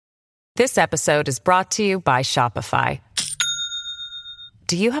This episode is brought to you by Shopify.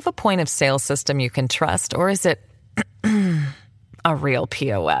 Do you have a point of sale system you can trust, or is it a real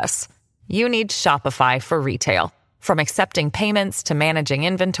POS? You need Shopify for retail. From accepting payments to managing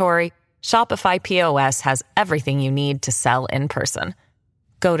inventory, Shopify POS has everything you need to sell in person.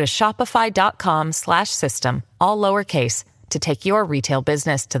 Go to shopify.com/system, all lowercase, to take your retail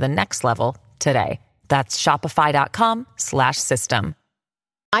business to the next level today. That's shopify.com/system.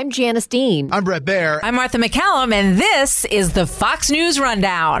 I'm Janice Dean. I'm Brett Baer. I'm Martha McCallum, and this is the Fox News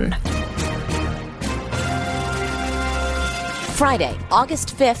Rundown. Friday,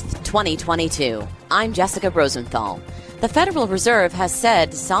 August 5th, 2022. I'm Jessica Rosenthal. The Federal Reserve has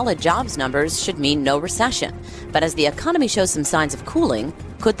said solid jobs numbers should mean no recession. But as the economy shows some signs of cooling,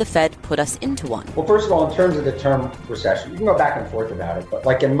 could the Fed put us into one? Well, first of all, in terms of the term recession, you can go back and forth about it. But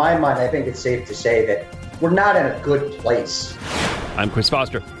like in my mind, I think it's safe to say that we're not in a good place. I'm Chris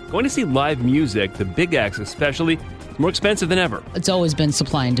Foster. Going to see live music, the big acts especially, more expensive than ever. It's always been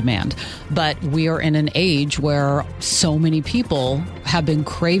supply and demand, but we are in an age where so many people have been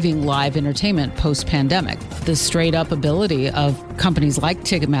craving live entertainment post-pandemic. The straight up ability of companies like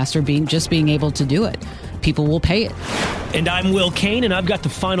Ticketmaster being able to do it. People will pay it. And I'm Will Kane, and I've got the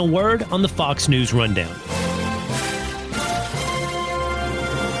final word on the Fox News Rundown.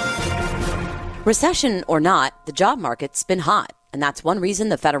 Recession or not, the job market's been hot. And that's one reason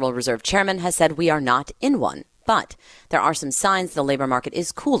the Federal Reserve Chairman has said we are not in one. But there are some signs the labor market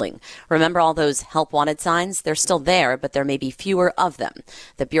is cooling. Remember all those help wanted signs? They're still there, but there may be fewer of them.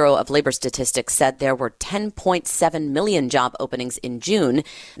 The Bureau of Labor Statistics said there were 10.7 million job openings in June.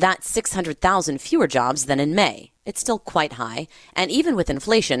 That's 600,000 fewer jobs than in May. It's still quite high. And even with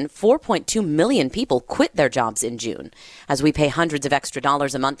inflation, 4.2 million people quit their jobs in June. As we pay hundreds of extra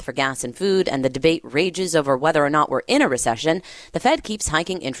dollars a month for gas and food, and the debate rages over whether or not we're in a recession, the Fed keeps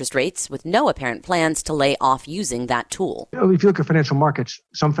hiking interest rates with no apparent plans to lay off using that tool. If you look at financial markets,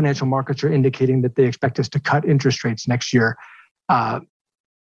 some financial markets are indicating that they expect us to cut interest rates next year. I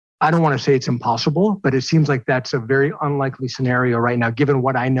don't want to say it's impossible, but it seems like that's a very unlikely scenario right now, given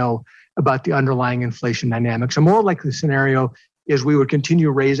what I know about the underlying inflation dynamics. A more likely scenario is we would continue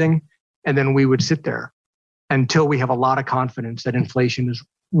raising and then we would sit there until we have a lot of confidence that inflation is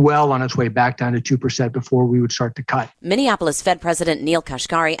well on its way back down to 2% before we would start to cut. Minneapolis Fed President Neil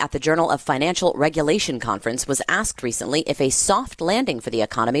Kashkari at the Journal of Financial Regulation conference was asked recently if a soft landing for the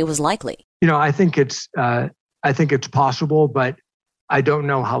economy was likely. I think it's possible, but I don't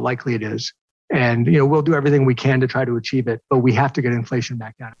know how likely it is. And, we'll do everything we can to try to achieve it, but we have to get inflation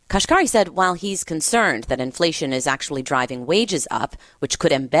back down. Kashkari said while he's concerned that inflation is actually driving wages up, which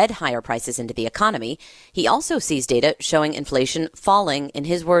could embed higher prices into the economy, he also sees data showing inflation falling, in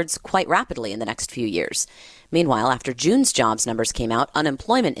his words, quite rapidly in the next few years. Meanwhile, after June's jobs numbers came out,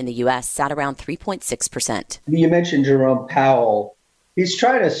 unemployment in the U.S. sat around 3.6%. You mentioned Jerome Powell. He's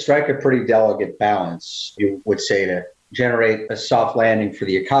trying to strike a pretty delicate balance, you would say, to generate a soft landing for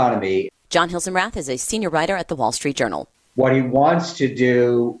the economy. John Hilsenrath is a senior writer at the Wall Street Journal. What he wants to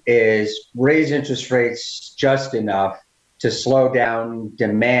do is raise interest rates just enough to slow down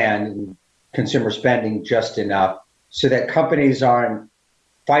demand and consumer spending just enough so that companies aren't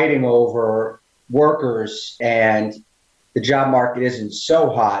fighting over workers and the job market isn't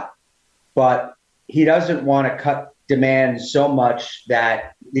so hot. But he doesn't want to cut demand so much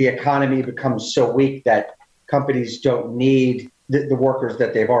that the economy becomes so weak that companies don't need the workers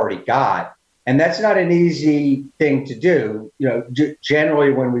that they've already got. And that's not an easy thing to do.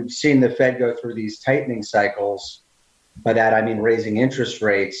 Generally, when we've seen the Fed go through these tightening cycles, by that I mean raising interest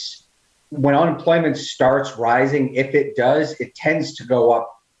rates, when unemployment starts rising, if it does, it tends to go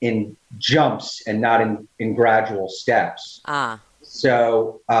up in jumps and not in gradual steps.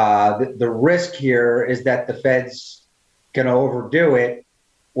 So the risk here is that the Fed's going to overdo it,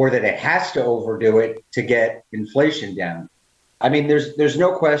 or that it has to overdo it to get inflation down. I mean, there's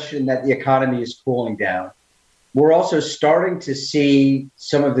no question that the economy is cooling down. We're also starting to see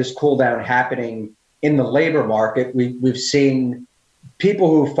some of this cool down happening in the labor market. We've seen people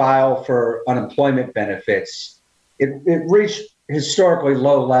who file for unemployment benefits. It reached historically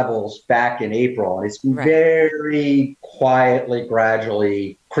low levels back in April, and it's very quietly,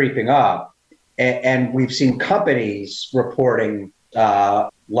 gradually creeping up. And we've seen companies reporting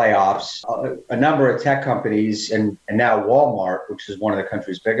layoffs, a number of tech companies, and now Walmart, which is one of the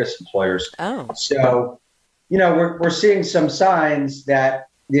country's biggest employers. So, we're seeing some signs that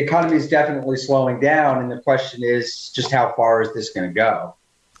the economy is definitely slowing down. And the question is just how far is this going to go?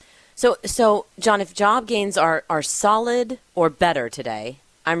 So, John, if job gains are solid or better today,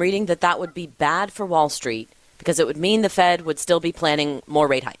 I'm reading that would be bad for Wall Street because it would mean the Fed would still be planning more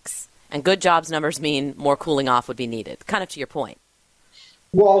rate hikes. And good jobs numbers mean more cooling off would be needed, kind of to your point.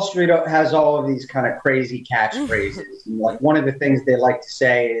 Wall Street has all of these kind of crazy catchphrases. And like one of the things they like to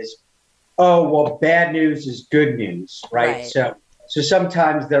say is, oh, well, bad news is good news, right? So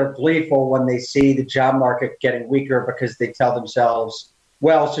sometimes they're gleeful when they see the job market getting weaker because they tell themselves,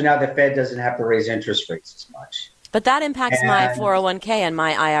 well, so now the Fed doesn't have to raise interest rates as much. But that impacts my 401k and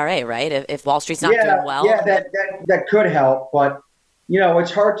my IRA, right? If Wall Street's not doing well. Yeah, that could help. But,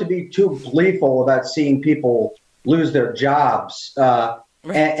 it's hard to be too gleeful about seeing people lose their jobs.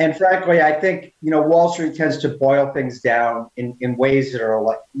 Right. And frankly, I think, Wall Street tends to boil things down in ways that are,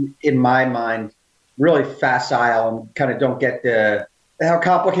 like, in my mind, really facile and kind of don't get how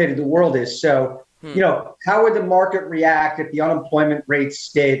complicated the world is. So, how would the market react if the unemployment rate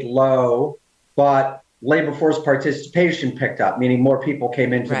stayed low, but labor force participation picked up, meaning more people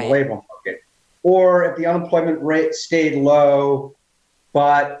came into the labor market? Or if the unemployment rate stayed low,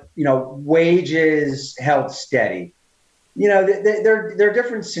 but, wages held steady? There are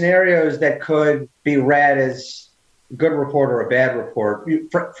different scenarios that could be read as a good report or a bad report.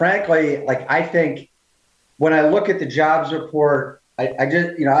 Frankly, I think when I look at the jobs report, I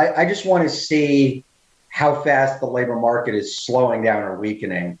just want to see how fast the labor market is slowing down or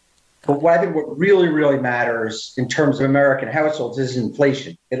weakening. But what really, really matters in terms of American households is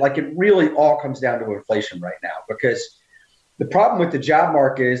inflation. It really all comes down to inflation right now, because the problem with the job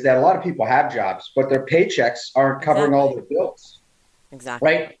market is that a lot of people have jobs, but their paychecks aren't covering all their bills.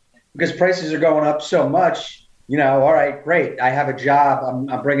 Exactly. Right? Because prices are going up so much, all right, great. I have a job.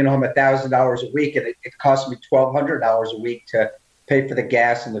 I'm bringing home $1,000 a week, and it costs me $1,200 a week to pay for the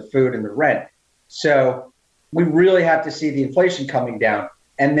gas and the food and the rent. So we really have to see the inflation coming down.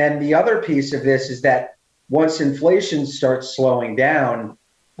 And then the other piece of this is that once inflation starts slowing down,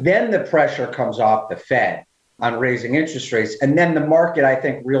 then the pressure comes off the Fed on raising interest rates. And then the market, I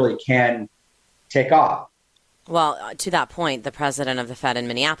think, really can take off. Well, to that point, the president of the Fed in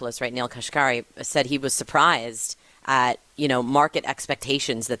Minneapolis, right, Neil Kashkari, said he was surprised at, market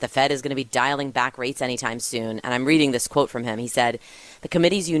expectations that the Fed is going to be dialing back rates anytime soon. And I'm reading this quote from him. He said, "The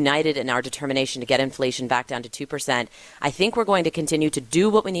committee's united in our determination to get inflation back down to 2%. I think we're going to continue to do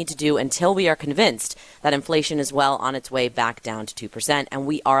what we need to do until we are convinced that inflation is well on its way back down to 2%. And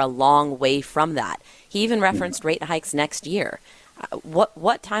we are a long way from that." He even referenced rate hikes next year.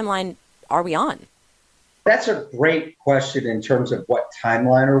 What timeline are we on? That's a great question in terms of what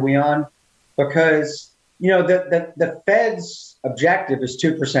timeline are we on, because the Fed's objective is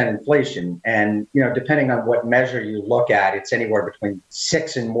 2% inflation. And, depending on what measure you look at, it's anywhere between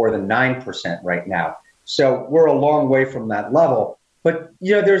 6 and more than 9% right now. So we're a long way from that level. But,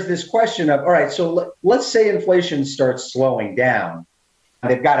 there's this question of, all right, so let's say inflation starts slowing down.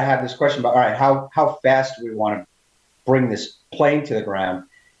 They've got to have this question about, all right, how fast do we want to bring this plane to the ground?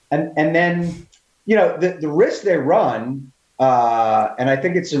 And then, the risk they run, and I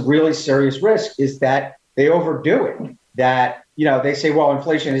think it's a really serious risk, is that they overdo it. That, they say, well,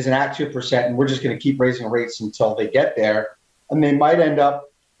 inflation isn't at 2% and we're just going to keep raising rates until they get there. And they might end up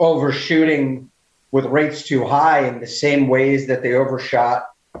overshooting with rates too high in the same ways that they overshot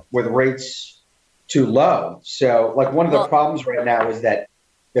with rates too low. So one of the problems right now is that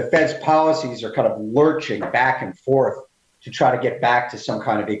the Fed's policies are kind of lurching back and forth to try to get back to some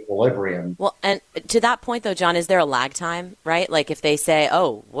kind of equilibrium. Well, and to that point, though, John, is there a lag time, right? Like if they say,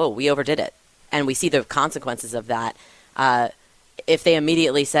 oh, whoa, we overdid it, and we see the consequences of that, if they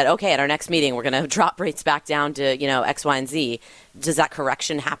immediately said, okay, at our next meeting, we're going to drop rates back down to, X, Y, and Z, does that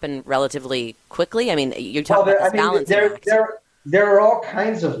correction happen relatively quickly? I mean, you're talking about this balancing act. There are all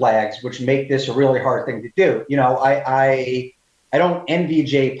kinds of lags which make this a really hard thing to do. I don't envy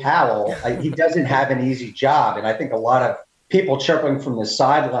Jay Powell. He doesn't have an easy job. And I think a lot of people chirping from the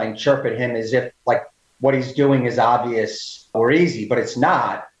sideline chirp at him as if what he's doing is obvious or easy, but it's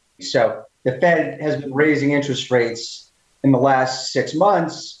not. So the Fed has been raising interest rates in the last 6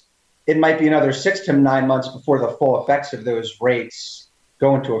 months. It might be another 6 to 9 months before the full effects of those rates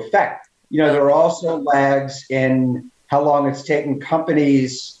go into effect. There are also lags in how long it's taken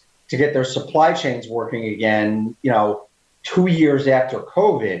companies to get their supply chains working again, 2 years after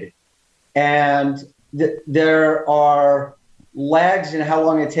COVID. And there are lags in how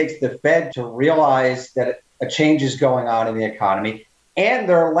long it takes the Fed to realize that a change is going on in the economy. And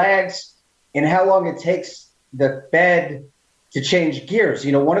there are lags in how long it takes the Fed to change gears.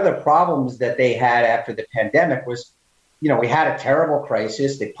 One of the problems that they had after the pandemic was, we had a terrible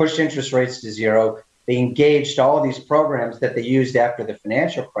crisis. They pushed interest rates to zero. They engaged all of these programs that they used after the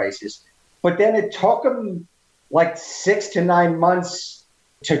financial crisis. But then it took them 6 to 9 months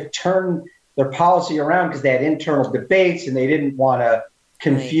to turn their policy around because they had internal debates and they didn't want to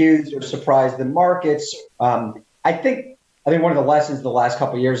confuse or surprise the markets. I think one of the lessons of the last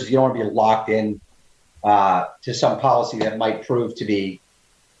couple of years is you don't want to be locked in to some policy that might prove to be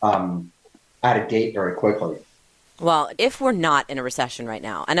out of date very quickly. Well, if we're not in a recession right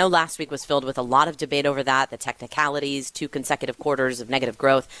now, I know last week was filled with a lot of debate over that, the technicalities, 2 consecutive quarters of negative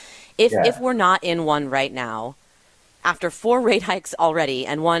growth. If we're not in one right now, after 4 rate hikes already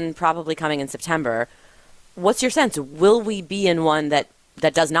and one probably coming in September, what's your sense? Will we be in one that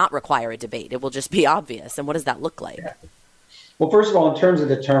does not require a debate? It will just be obvious. And what does that look like? Yeah. Well, first of all, in terms of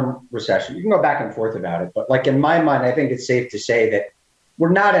the term recession, you can go back and forth about it. But like in my mind, I think it's safe to say that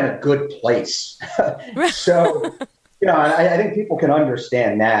we're not in a good place. So, I think people can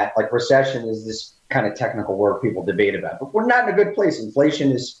understand that. Like recession is this kind of technical word people debate about. But we're not in a good place.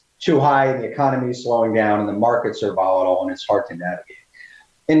 Inflation is too high and the economy is slowing down and the markets are volatile and it's hard to navigate.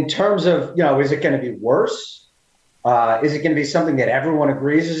 In terms of, is it going to be worse? Is it going to be something that everyone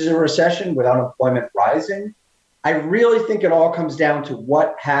agrees is a recession with unemployment rising? I really think it all comes down to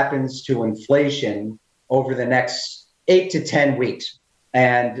what happens to inflation over the next 8 to 10 weeks.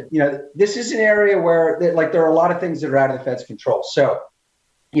 And, this is an area where there are a lot of things that are out of the Fed's control. So,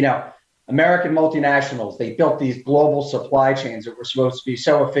 American multinationals, they built these global supply chains that were supposed to be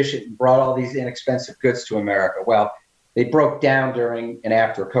so efficient and brought all these inexpensive goods to America. Well, they broke down during and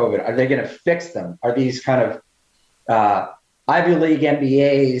after COVID. Are they going to fix them? Are these kind of Ivy League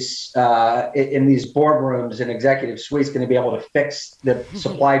MBAs in these boardrooms and executive suites going to be able to fix the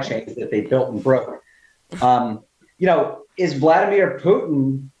supply chains that they built and broke? Is Vladimir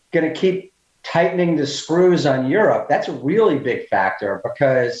Putin going to keep tightening the screws on Europe? That's a really big factor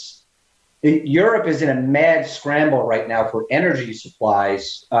because Europe is in a mad scramble right now for energy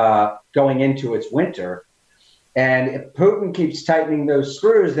supplies going into its winter. And if Putin keeps tightening those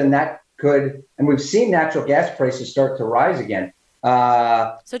screws, then that could, and we've seen natural gas prices start to rise again.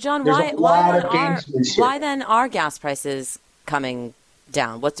 So, John, why then are gas prices coming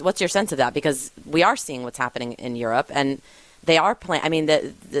down? What's your sense of that? Because we are seeing what's happening in Europe, and they are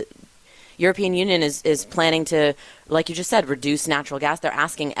the European Union is planning to, like you just said, reduce natural gas. They're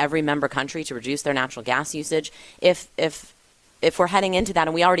asking every member country to reduce their natural gas usage. If we're heading into that,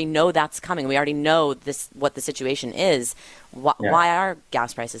 and we already know that's coming, we already know what the situation is, why are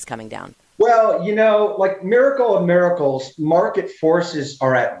gas prices coming down? Well, like miracle of miracles, market forces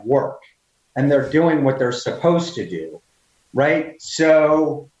are at work, and they're doing what they're supposed to do, right?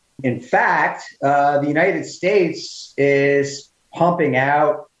 So, in fact, the United States is pumping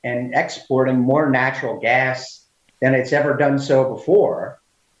out and exporting more natural gas than it's ever done so before.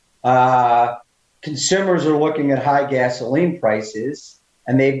 Consumers are looking at high gasoline prices,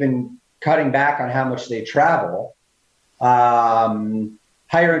 and they've been cutting back on how much they travel.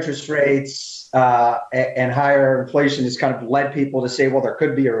 Higher interest rates and higher inflation has kind of led people to say, well, there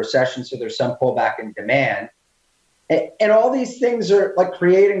could be a recession, so there's some pullback in demand. And all these things are like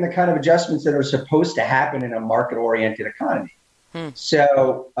creating the kind of adjustments that are supposed to happen in a market-oriented economy.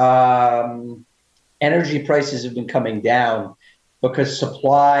 So energy prices have been coming down because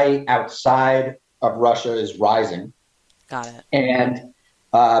supply outside of Russia is rising. Got it. And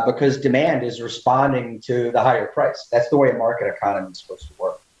because demand is responding to the higher price. That's the way a market economy is supposed to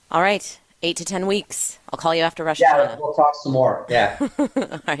work. All right. 8 to 10 weeks. I'll call you after Russia. Yeah, we'll talk some more. Yeah. All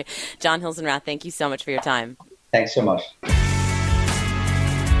right. John Hilsenrath, thank you so much for your time. Thanks so much.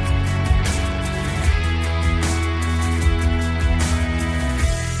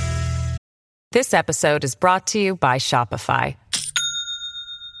 This episode is brought to you by Shopify.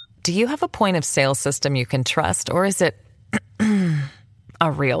 Do you have a point of sale system you can trust, or is it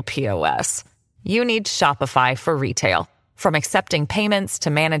a real POS? You need Shopify for retail. From accepting payments to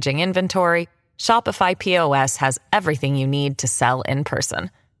managing inventory, Shopify POS has everything you need to sell in person.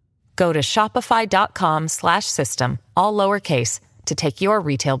 Go to shopify.com/system, all lowercase, to take your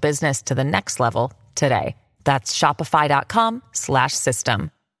retail business to the next level today. That's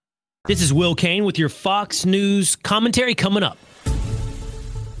shopify.com/system. This is Will Kane with your Fox News commentary coming up.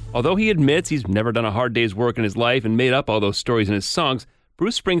 Although he admits he's never done a hard day's work in his life and made up all those stories in his songs,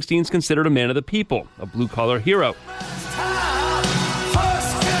 Bruce Springsteen's considered a man of the people, a blue-collar hero.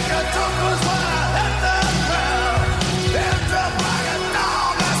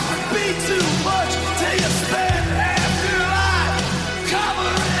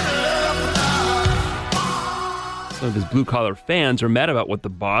 Some of his blue-collar fans are mad about what the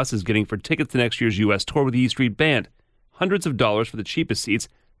boss is getting for tickets to next year's U.S. tour with the E Street Band. Hundreds of dollars for the cheapest seats,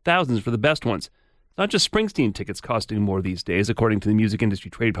 thousands for the best ones. Not just Springsteen tickets costing more these days, according to the music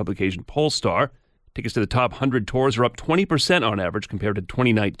industry trade publication Pollstar. Tickets to the top 100 tours are up 20% on average compared to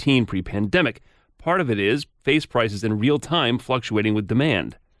 2019 pre-pandemic. Part of it is face prices in real time fluctuating with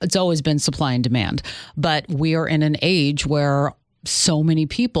demand. It's always been supply and demand, but we are in an age where so many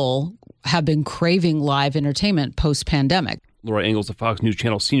people have been craving live entertainment post-pandemic. Laura Ingalls, the Fox News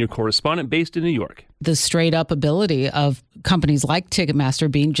Channel senior correspondent based in New York. The straight up ability of companies like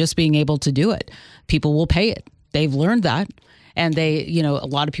Ticketmaster being able to do it. People will pay it. They've learned that. And they, a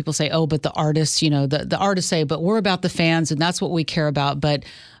lot of people say, oh, but the artists, the artists say, but we're about the fans and that's what we care about. But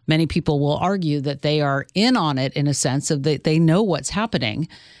many people will argue that they are in on it in a sense of that they know what's happening.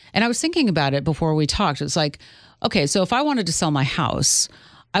 And I was thinking about it before we talked. It's like, okay, so if I wanted to sell my house,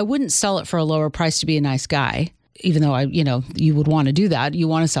 I wouldn't sell it for a lower price to be a nice guy, even though you would want to do that. You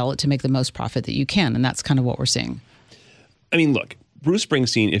want to sell it to make the most profit that you can. And that's kind of what we're seeing. I mean, look, Bruce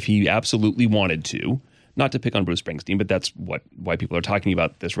Springsteen, if he absolutely wanted to, not to pick on Bruce Springsteen, but that's why people are talking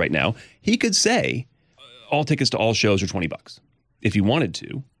about this right now. He could say all tickets to all shows are $20 if he wanted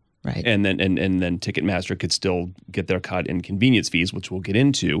to. Right. And then Ticketmaster could still get their cut in convenience fees, which we'll get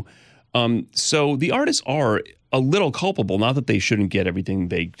into. So the artists are a little culpable, not that they shouldn't get everything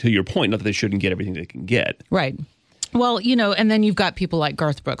to your point, not that they shouldn't get everything they can get. Right. Well, and then you've got people like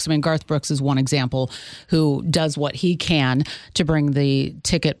Garth Brooks. I mean, Garth Brooks is one example who does what he can to bring the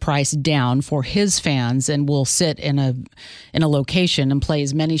ticket price down for his fans and will sit in a location and play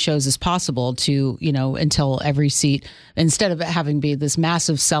as many shows as possible to, until every seat, instead of it having be this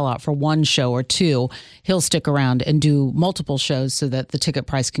massive sellout for one show or two, he'll stick around and do multiple shows so that the ticket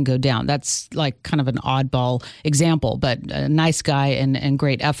price can go down. That's like kind of an oddball example, but a nice guy and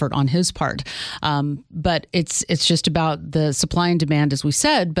great effort on his part. But it's just about the supply and demand, as we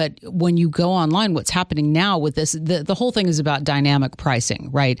said. But when you go online, what's happening now with this, the whole thing is about dynamic pricing,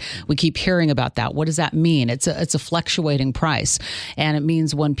 right? We keep hearing about that. What does that mean? It's a fluctuating price. And it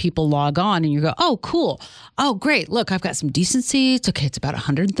means when people log on and you go, oh, cool. Oh, great. Look, I've got some decent seats. Okay, it's about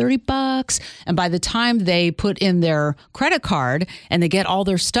 $130. And by the time they put in their credit card and they get all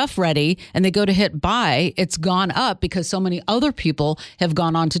their stuff ready and they go to hit buy, it's gone up because so many other people have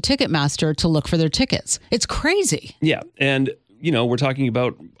gone on to Ticketmaster to look for their tickets. It's crazy. Yeah. And, we're talking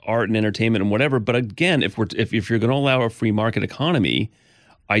about art and entertainment and whatever. But again, if you're going to allow a free market economy,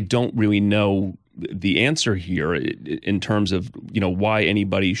 I don't really know the answer here in terms of, why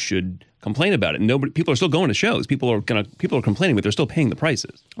anybody should complain about it. People are still going to shows. People are complaining, but they're still paying the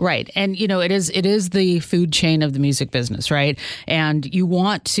prices. Right. And, it is the food chain of the music business, right? And you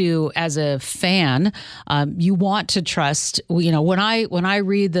want to, as a fan, you want to trust, when I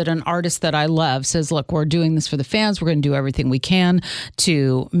read that an artist that I love says, look, we're doing this for the fans. We're going to do everything we can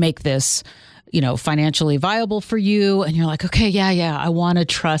to make this financially viable for you. And you're like, okay, yeah, I want to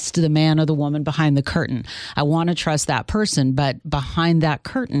trust the man or the woman behind the curtain. I want to trust that person. But behind that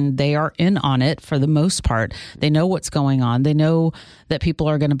curtain, they are in on it for the most part. They know what's going on. They know that people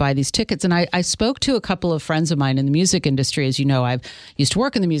are going to buy these tickets. And I spoke to a couple of friends of mine in the music industry. As you know, I've used to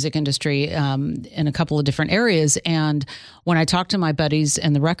work in the music industry in a couple of different areas. And when I talked to my buddies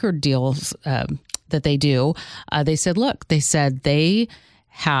and the record deals that they do, they said they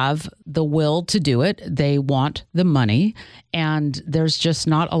have the will to do it. They want the money, and there's just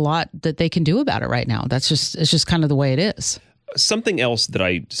not a lot that they can do about it right now. It's just kind of the way it is. Something else that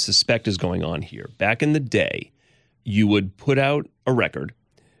I suspect is going on here. Back in the day, you would put out a record,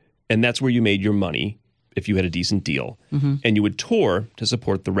 and that's where you made your money if you had a decent deal. Mm-hmm. And you would tour to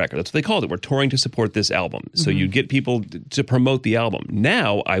support the record. That's what they called it. We're touring to support this album. So you'd get people to promote the album.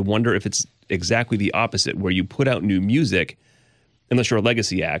 Now, I wonder if it's exactly the opposite, where you put out new music, unless you're a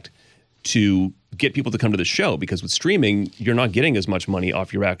legacy act, to get people to come to the show. Because with streaming, you're not getting as much money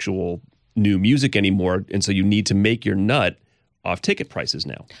off your actual new music anymore. And so you need to make your nut off ticket prices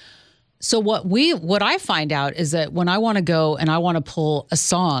now. So what I find out is that when I want to go and I want to pull a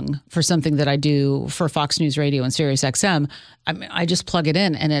song for something that I do for Fox News Radio and Sirius XM, I just plug it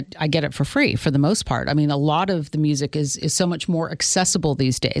in and I get it for free for the most part. I mean, a lot of the music is so much more accessible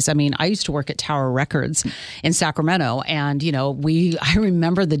these days. I mean, I used to work at Tower Records in Sacramento, and I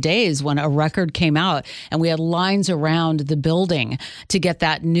remember the days when a record came out and we had lines around the building to get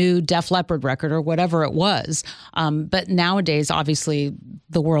that new Def Leppard record or whatever it was. But nowadays, obviously,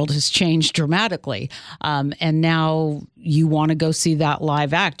 the world has changed dramatically. And now you want to go see that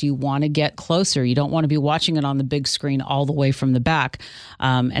live act. You want to get closer. You don't want to be watching it on the big screen all the way from the back.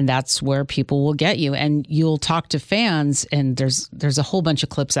 And that's where people will get you. And you'll talk to fans, and there's a whole bunch of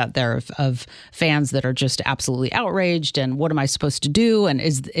clips out there of fans that are just absolutely outraged. And what am I supposed to do? And are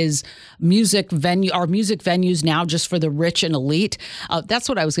music venues now just for the rich and elite? That's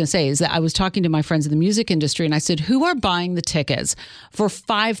what I was going to say, is that I was talking to my friends in the music industry, and I said, who are buying the tickets for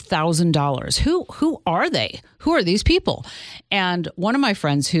 $5,000 $5,000. Who are they? Who are these people? And one of my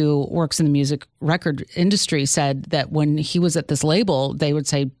friends who works in the music record industry said that when he was at this label, they would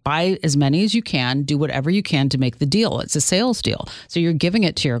say, buy as many as you can, do whatever you can to make the deal. It's a sales deal. So you're giving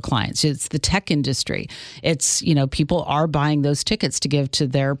it to your clients. It's the tech industry. It's, people are buying those tickets to give to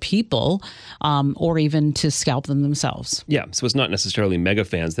their people or even to scalp them themselves. Yeah. So it's not necessarily mega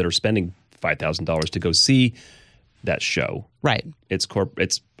fans that are spending $5,000 to go see that show. Right. It's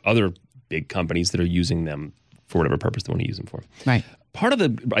other big companies that are using them for whatever purpose they want to use them for. Right. Part of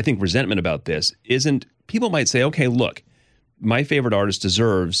the, I think, resentment about this isn't, people might say, okay, look, my favorite artist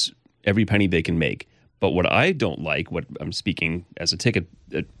deserves every penny they can make. But what I don't like, what I'm speaking as a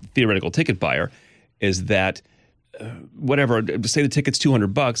theoretical ticket buyer, is that say the ticket's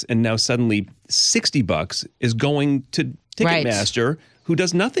 $200 and now suddenly $60 is going to Ticketmaster, right, who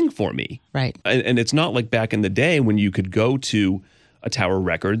does nothing for me. Right. And it's not like back in the day when you could go to a Tower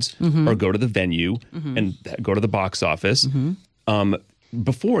Records or go to the venue and go to the box office.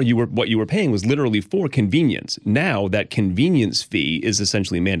 Before, what you were paying was literally for convenience. Now that convenience fee is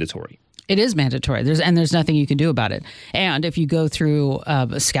essentially mandatory. It is mandatory. There's nothing you can do about it. And if you go through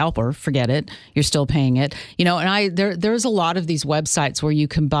a scalper, forget it. You're still paying it. And there's a lot of these websites where you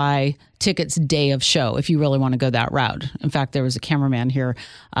can buy tickets day of show if you really want to go that route. In fact, there was a cameraman here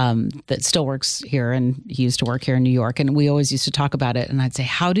that still works here, and he used to work here in New York, and we always used to talk about it. And I'd say,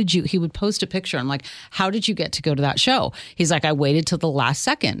 he would post a picture. I'm like, how did you get to go to that show? He's like, I waited till the last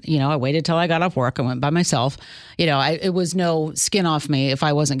second. I waited till I got off work. I went by myself. It was no skin off me if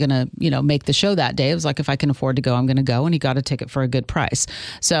I wasn't going to, make the show that day. It was like, if I can afford to go, I'm going to go. And he got a ticket for a good price.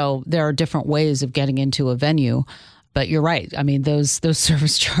 So there are different ways of getting into a venue. But you're right. I mean, those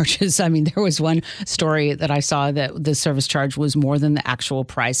service charges, there was one story that I saw that the service charge was more than the actual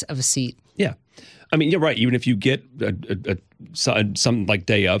price of a seat. Yeah. You're right. Even if you get some like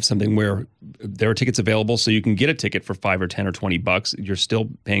day of something where there are tickets available, so you can get a ticket for $5 or $10 or $20, you're still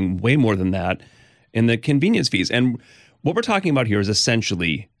paying way more than that in the convenience fees. And what we're talking about here is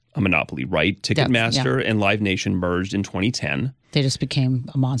essentially a monopoly, right? Ticketmaster and Live Nation merged in 2010. They just became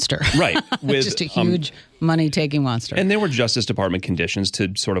a monster. Right. With, just a huge money-taking monster. And there were Justice Department conditions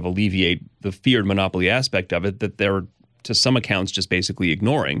to sort of alleviate the feared monopoly aspect of it that they're, to some accounts, just basically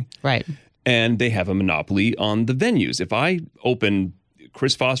ignoring. Right. And they have a monopoly on the venues. If I open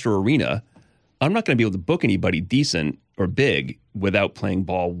Chris Foster Arena, I'm not going to be able to book anybody decent or big without playing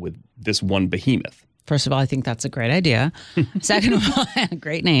ball with this one behemoth. First of all, I think that's a great idea. Second of all,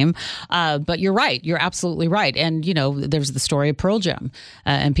 great name. But you're right. You're absolutely right. And, there's the story of Pearl Jam.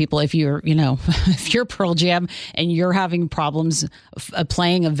 And people, if you're Pearl Jam and you're having problems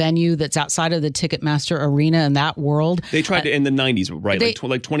playing a venue that's outside of the Ticketmaster arena in that world. They tried to, in the 90s, right?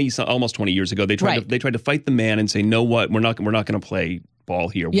 Almost 20 years ago, they tried to fight the man and say, no, we're not going to play ball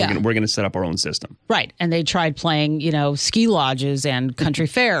here. Yeah. We're going to set up our own system. Right. And they tried playing, ski lodges and country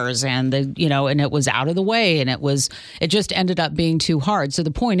fairs and and it was out of the way and it just ended up being too hard. So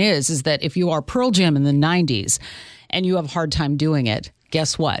the point is that if you are Pearl Jam in the 90s and you have a hard time doing it,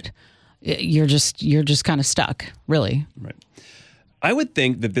 guess what? You're just kind of stuck, really. Right. I would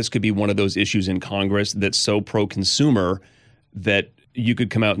think that this could be one of those issues in Congress that's so pro-consumer that you could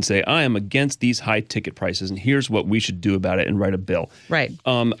come out and say, I am against these high ticket prices, and here's what we should do about it, and write a bill. Right.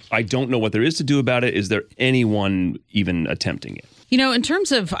 I don't know what there is to do about it. Is there anyone even attempting it? In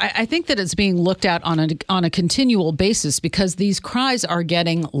terms of, I think that it's being looked at on a continual basis because these cries are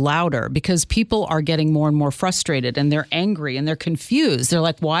getting louder, because people are getting more and more frustrated, and they're angry, and they're confused. They're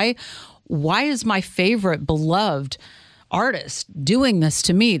like, why is my favorite beloved artist doing this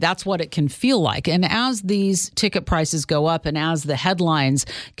to me? That's what it can feel like. And as these ticket prices go up and as the headlines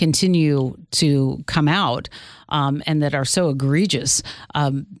continue to come out and that are so egregious,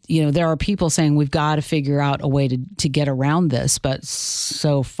 there are people saying we've got to figure out a way to get around this. But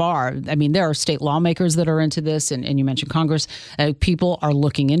so far, there are state lawmakers that are into this, and you mentioned Congress. People are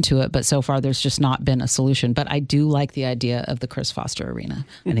looking into it, but so far there's just not been a solution. But I do like the idea of the Chris Foster Arena.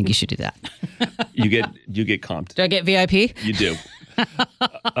 I think you should do that. You get comped. Do I get VIP? You do.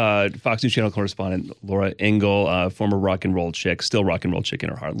 Fox News Channel correspondent Laura Engel, former rock and roll chick, still rock and roll chick in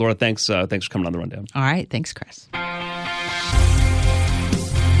her heart. Laura, thanks for coming on the Rundown. All right. Thanks, Chris.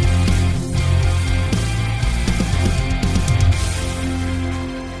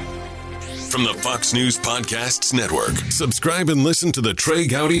 From the Fox News Podcasts Network. Subscribe and listen to the Trey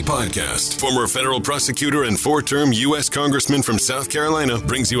Gowdy Podcast. Former federal prosecutor and 4-term U.S. Congressman from South Carolina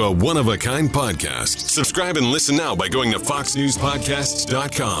brings you a one-of-a-kind podcast. Subscribe and listen now by going to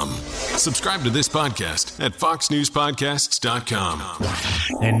foxnewspodcasts.com. Subscribe to this podcast at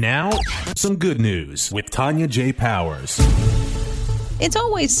foxnewspodcasts.com. And now, some good news with Tanya J. Powers. It's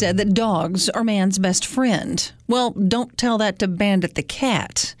always said that dogs are man's best friend. Well, don't tell that to Bandit the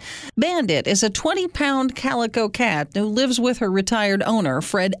cat. Bandit is a 20-pound calico cat who lives with her retired owner,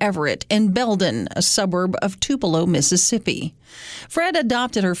 Fred Everett, in Belden, a suburb of Tupelo, Mississippi. Fred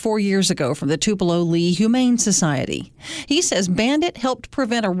adopted her 4 years ago from the Tupelo Lee Humane Society. He says Bandit helped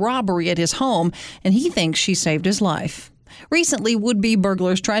prevent a robbery at his home, and he thinks she saved his life. Recently, would-be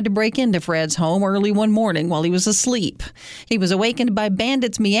burglars tried to break into Fred's home early one morning while he was asleep. He was awakened by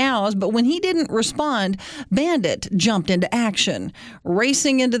Bandit's meows, but when he didn't respond, Bandit jumped into action,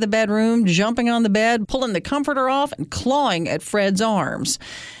 racing into the bedroom, jumping on the bed, pulling the comforter off, and clawing at Fred's arms.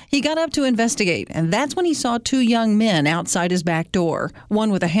 He got up to investigate, and that's when he saw two young men outside his back door, one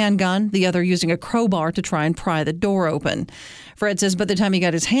with a handgun, the other using a crowbar to try and pry the door open. Fred says by the time he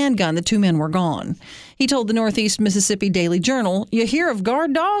got his handgun, the two men were gone. He told the Northeast Mississippi Daily Journal, "You hear of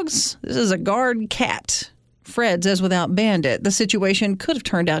guard dogs? This is a guard cat." Fred says without Bandit, the situation could have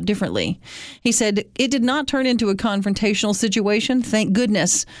turned out differently. He said, "It did not turn into a confrontational situation, thank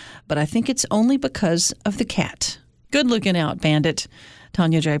goodness, but I think it's only because of the cat." Good looking out, Bandit.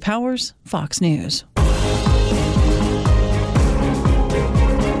 Tanya J. Powers, Fox News.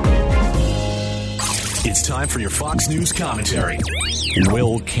 It's time for your Fox News commentary.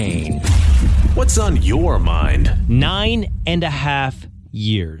 Will Kane. What's on your mind? 9.5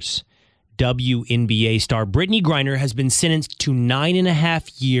 years. WNBA star Brittany Griner has been sentenced to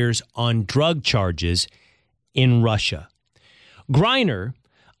 9.5 years on drug charges in Russia. Griner,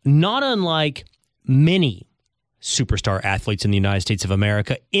 not unlike many superstar athletes in the United States of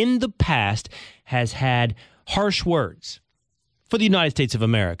America, in the past has had harsh words for the United States of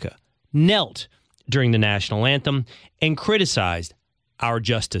America, knelt during the national anthem, and criticized our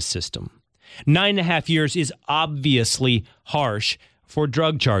justice system. 9.5 years is obviously harsh for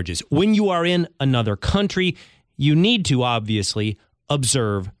drug charges. When you are in another country, you need to obviously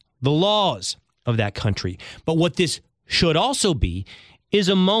observe the laws of that country. But what this should also be is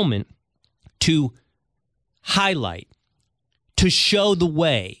a moment to highlight, to show the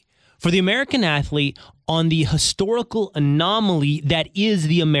way for the American athlete on the historical anomaly that is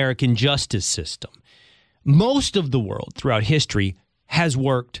the American justice system. Most of the world throughout history has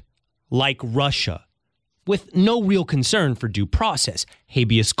worked like Russia, with no real concern for due process,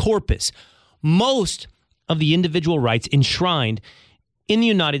 habeas corpus. Most of the individual rights enshrined in the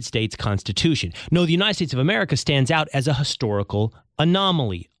United States Constitution. No, the United States of America stands out as a historical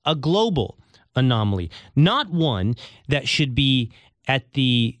anomaly, a global anomaly, not one that should be at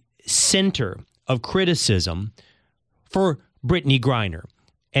the center of criticism for Brittany Griner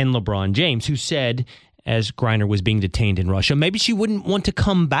and LeBron James, who said, as Griner was being detained in Russia, maybe she wouldn't want to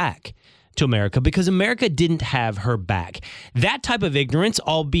come back to America because America didn't have her back. That type of ignorance,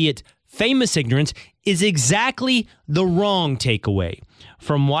 albeit famous ignorance, is exactly the wrong takeaway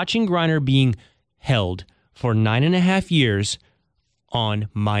from watching Griner being held for 9.5 years on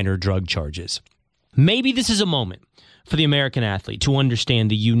minor drug charges. Maybe this is a moment for the American athlete to understand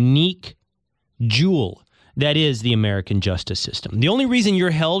the unique jewel that is the American justice system. The only reason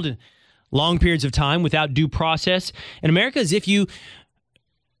you're held long periods of time without due process in America is if you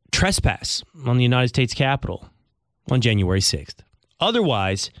trespass on the United States Capitol on January 6th.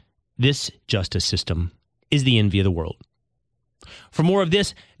 Otherwise, this justice system is the envy of the world. For more of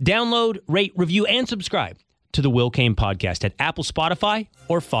this, download, rate, review, and subscribe to the Will Kane Podcast at Apple, Spotify,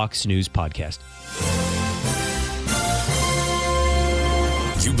 or Fox News Podcast.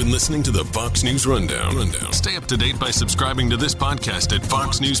 You've been listening to the Fox News Rundown. Stay up to date by subscribing to this podcast at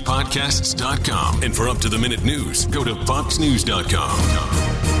foxnewspodcasts.com. And for up-to-the-minute news, go to foxnews.com.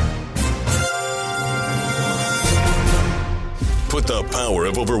 Put the power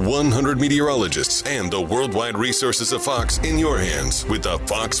of over 100 meteorologists and the worldwide resources of Fox in your hands with the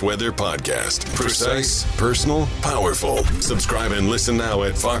Fox Weather Podcast. Precise, personal, powerful. Subscribe and listen now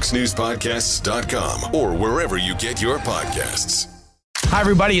at foxnewspodcasts.com or wherever you get your podcasts. Hi,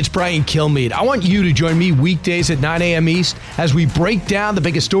 everybody. It's Brian Kilmeade. I want you to join me weekdays at 9 a.m. East as we break down the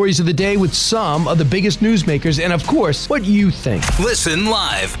biggest stories of the day with some of the biggest newsmakers and, of course, what you think. Listen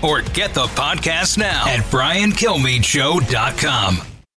live or get the podcast now at BrianKilmeadeShow.com.